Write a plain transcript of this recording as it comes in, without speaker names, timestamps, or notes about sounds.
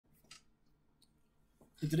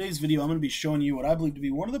In today's video, I'm going to be showing you what I believe to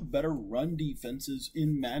be one of the better run defenses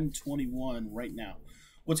in Madden 21 right now.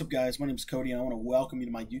 What's up, guys? My name is Cody, and I want to welcome you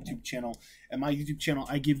to my YouTube channel. At my YouTube channel,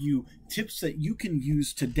 I give you tips that you can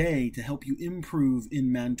use today to help you improve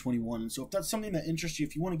in Madden 21. And so if that's something that interests you,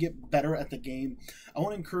 if you want to get better at the game, I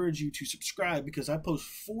want to encourage you to subscribe because I post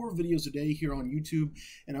 4 videos a day here on YouTube,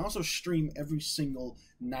 and I also stream every single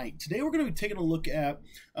night. Today, we're going to be taking a look at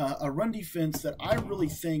a run defense that I really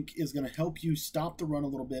think is going to help you stop the run a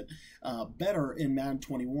little bit better in Madden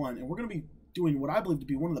 21. And we're going to be doing what I believe to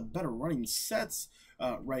be one of the better running sets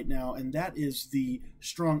right now, and that is the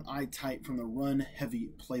strong eye tight from the run heavy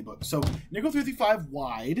playbook. So nickel 335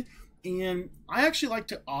 wide, and I actually like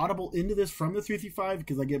to audible into this from the 335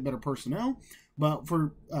 because I get better personnel, but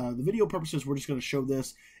for the video purposes, we're just going to show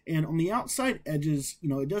this. And on the outside edges, you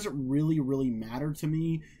know, it doesn't really matter to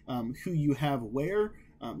me who you have where.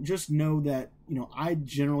 Just know that, you know, I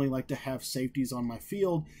generally like to have safeties on my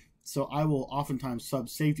field, so I will oftentimes sub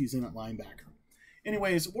safeties in at linebacker.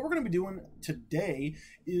 Anyways, what we're going to be doing today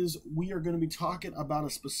is we are going to be talking about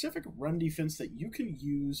a specific run defense that you can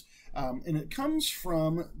use, and it comes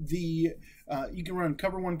from the, you can run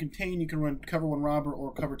cover 1 contain, you can run cover 1 robber,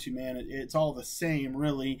 or cover 2 man. It's all the same,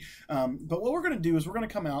 really. But what we're going to do is we're going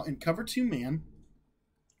to come out and cover 2 man,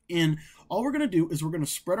 and all we're going to do is we're going to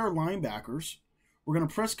spread our linebackers, we're going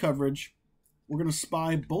to press coverage, we're going to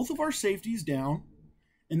spy both of our safeties down,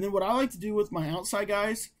 and then what I like to do with my outside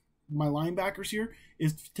guys, my linebackers here,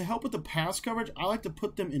 is to help with the pass coverage. I like to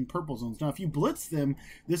put them in purple zones. Now, if you blitz them,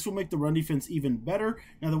 this will make the run defense even better.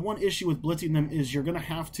 Now, the one issue with blitzing them is you're going to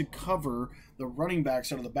have to cover the running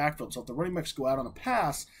backs out of the backfield. So if the running backs go out on a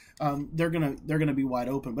pass, they're gonna be wide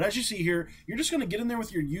open. But as you see here, you're just going to get in there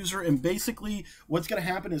with your user, and basically what's going to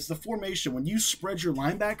happen is the formation. When you spread your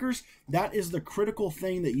linebackers, that is the critical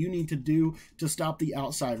thing that you need to do to stop the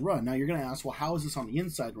outside run. Now, you're going to ask, well, how is this on the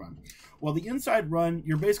inside run? Well, the inside run,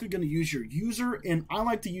 you're basically going to use your user, and I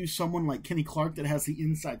like to use someone like Kenny Clark that has the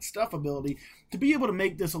inside stuff ability to be able to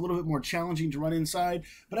make this a little bit more challenging to run inside.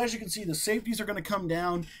 But as you can see, the safeties are going to come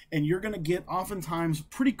down, and you're going to get oftentimes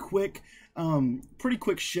pretty quick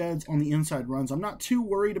sheds on the inside runs. I'm not too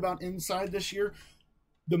worried about inside this year.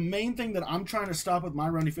 The main thing that I'm trying to stop with my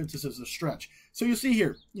run defenses is the stretch. So you see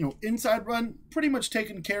here, you know, inside run pretty much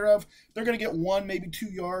taken care of. They're going to get 1, maybe 2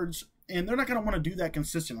 yards, and they're not going to want to do that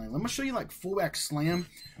consistently. Let me show you like fullback slam,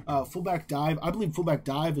 fullback dive. I believe fullback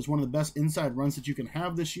dive is one of the best inside runs that you can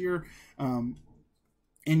have this year. And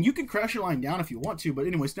you can crash your line down if you want to, but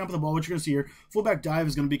anyway, snap of the ball, what you're going to see here, fullback dive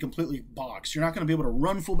is going to be completely boxed. You're not going to be able to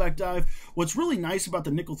run fullback dive. What's really nice about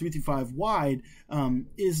the nickel 335 wide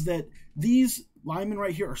is that these linemen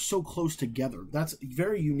right here are so close together. That's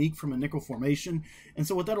very unique from a nickel formation. And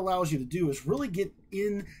so what that allows you to do is really get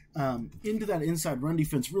in into that inside run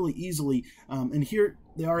defense really easily. And here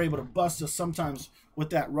they are able to bust us sometimes with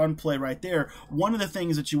that run play right there. One of the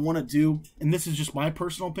things that you want to do, and this is just my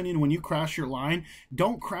personal opinion, when you crash your line,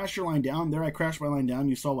 don't crash your line down. There, I crashed my line down.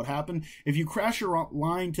 You saw what happened. If you crash your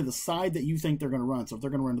line to the side that you think they're going to run, so if they're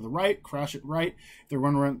going to run to the right, crash it right. If they're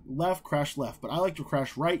going to run left, crash left. But I like to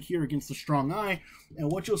crash right here against the strong eye, and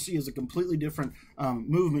what you'll see is a completely different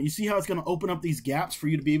movement. You see how it's going to open up these gaps for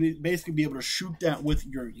you to basically be able to shoot that with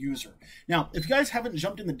your user. Now, if you guys haven't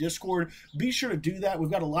jumped in the Discord, be sure to do that. We've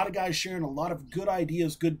got a lot of guys sharing a lot of good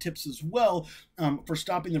ideas, good tips as well for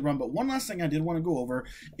stopping the run. But one last thing I did want to go over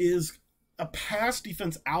is a pass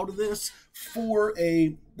defense out of this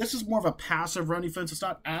this is more of a passive run defense. It's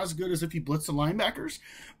not as good as if you blitz the linebackers,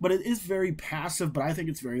 but it is very passive, but I think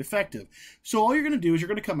it's very effective. So all you're going to do is you're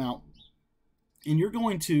going to come out and you're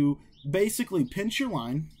going to basically pinch your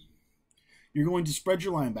line. You're going to spread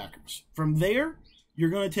your linebackers. From there, you're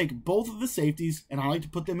going to take both of the safeties, and I like to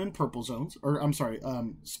put them in purple zones, or I'm sorry,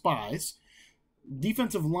 spies.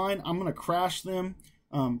 Defensive line, I'm going to crash them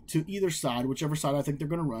to either side, whichever side I think they're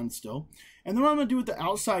going to run still. And then what I'm going to do with the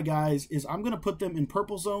outside guys is I'm going to put them in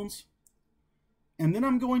purple zones, and then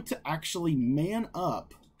I'm going to actually man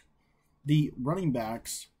up the running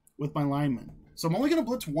backs with my linemen. So I'm only going to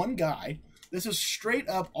blitz one guy. This is straight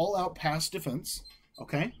up all-out pass defense,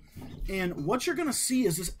 okay? And what you're going to see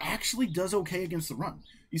is this actually does okay against the run.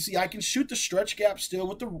 You see, I can shoot the stretch gap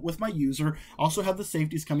still with my user. Also have the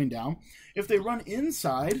safeties coming down. If they run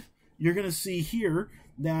inside, you're going to see here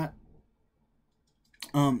that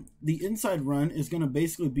the inside run is going to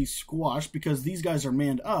basically be squashed because these guys are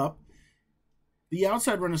manned up. The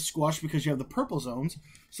outside run is squashed because you have the purple zones.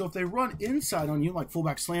 So if they run inside on you, like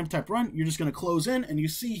fullback slam type run, you're just going to close in. And you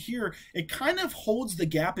see here, it kind of holds the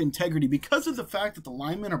gap integrity because of the fact that the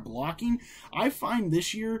linemen are blocking. I find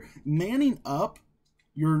this year, manning up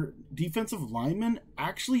your defensive lineman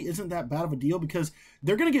actually isn't that bad of a deal because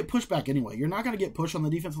they're going to get pushed back anyway. You're not going to get pushed on the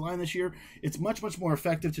defensive line this year. It's much, much more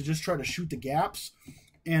effective to just try to shoot the gaps.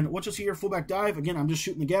 And what you'll see here, fullback dive, again, I'm just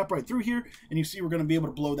shooting the gap right through here, and you see we're going to be able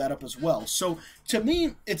to blow that up as well. So, to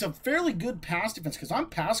me, it's a fairly good pass defense because I'm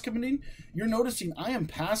pass committing. You're noticing I am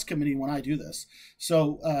pass committing when I do this.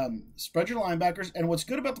 So, spread your linebackers, and what's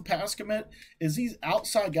good about the pass commit is these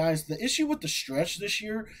outside guys, the issue with the stretch this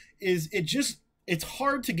year is it's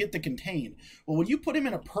hard to get to contain. Well, when you put him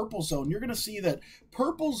in a purple zone, you're going to see that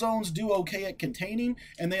purple zones do okay at containing,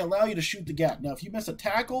 and they allow you to shoot the gap. Now, if you miss a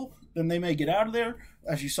tackle, then they may get out of there,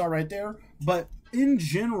 as you saw right there. But in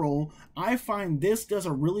general, I find this does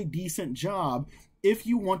a really decent job if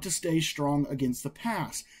you want to stay strong against the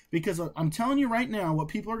pass. Because I'm telling you right now, what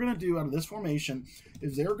people are going to do out of this formation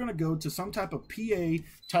is they're going to go to some type of PA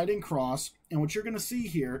tight end cross, and what you're going to see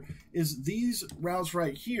here is these routes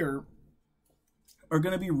right here are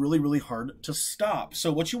going to be really, really hard to stop.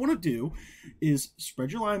 So what you want to do is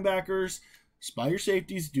spread your linebackers, spy your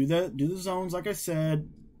safeties, do the zones like I said,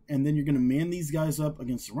 and then you're going to man these guys up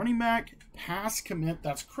against the running back, pass commit,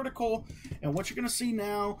 that's critical. And what you're going to see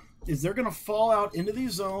now is they're going to fall out into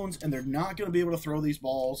these zones, and they're not going to be able to throw these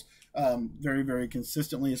balls very, very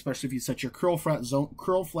consistently, especially if you set your curl flat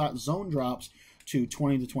zone drops to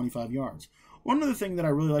 20 to 25 yards. One other thing that I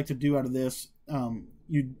really like to do out of this,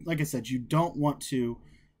 like I said, you do not want to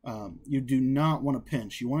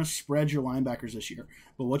pinch. You want to spread your linebackers this year.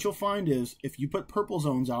 But what you'll find is if you put purple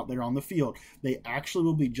zones out there on the field, they actually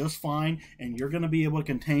will be just fine, and you're going to be able to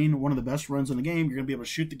contain one of the best runs in the game. You're going to be able to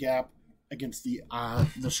shoot the gap against the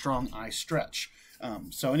strong eye stretch.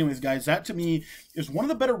 So anyways, guys, that to me is one of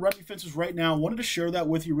the better run defenses right now. Wanted to share that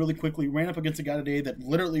with you really quickly. Ran up against a guy today that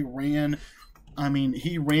literally ran. I mean,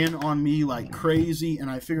 he ran on me like crazy, and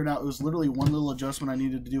I figured out it was literally one little adjustment I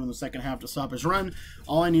needed to do in the second half to stop his run.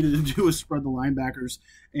 All I needed to do was spread the linebackers,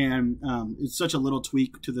 and it's such a little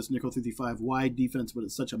tweak to this nickel 335 wide defense, but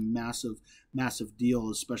it's such a massive, massive deal,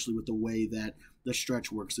 especially with the way that the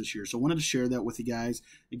stretch works this year. So I wanted to share that with you guys.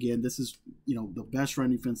 Again, this is the best run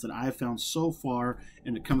defense that I've found so far,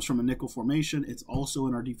 and it comes from a nickel formation. It's also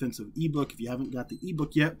in our defensive ebook. If you haven't got the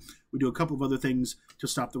ebook yet, we do a couple of other things to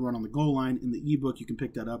stop the run on the goal line in the ebook. You can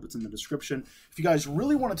pick that up. It's in the description. If you guys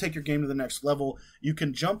really want to take your game to the next level, you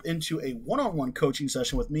can jump into a one-on-one coaching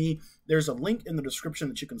session with me. There's a link in the description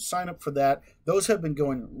that you can sign up for that. Those have been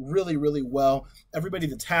going really, really well. Everybody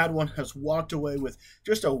that's had one has walked away with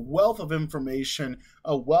just a wealth of information,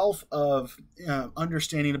 a wealth of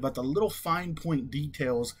understanding about the little fine point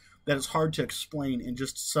details that is hard to explain in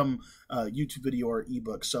just some YouTube video or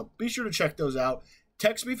ebook. So be sure to check those out.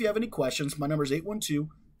 Text me if you have any questions. My number is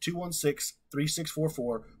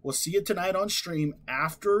 812-216-3644. We'll see you tonight on stream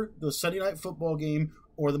after the Sunday Night Football game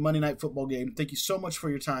or the Monday Night Football game. Thank you so much for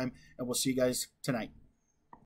your time, and we'll see you guys tonight.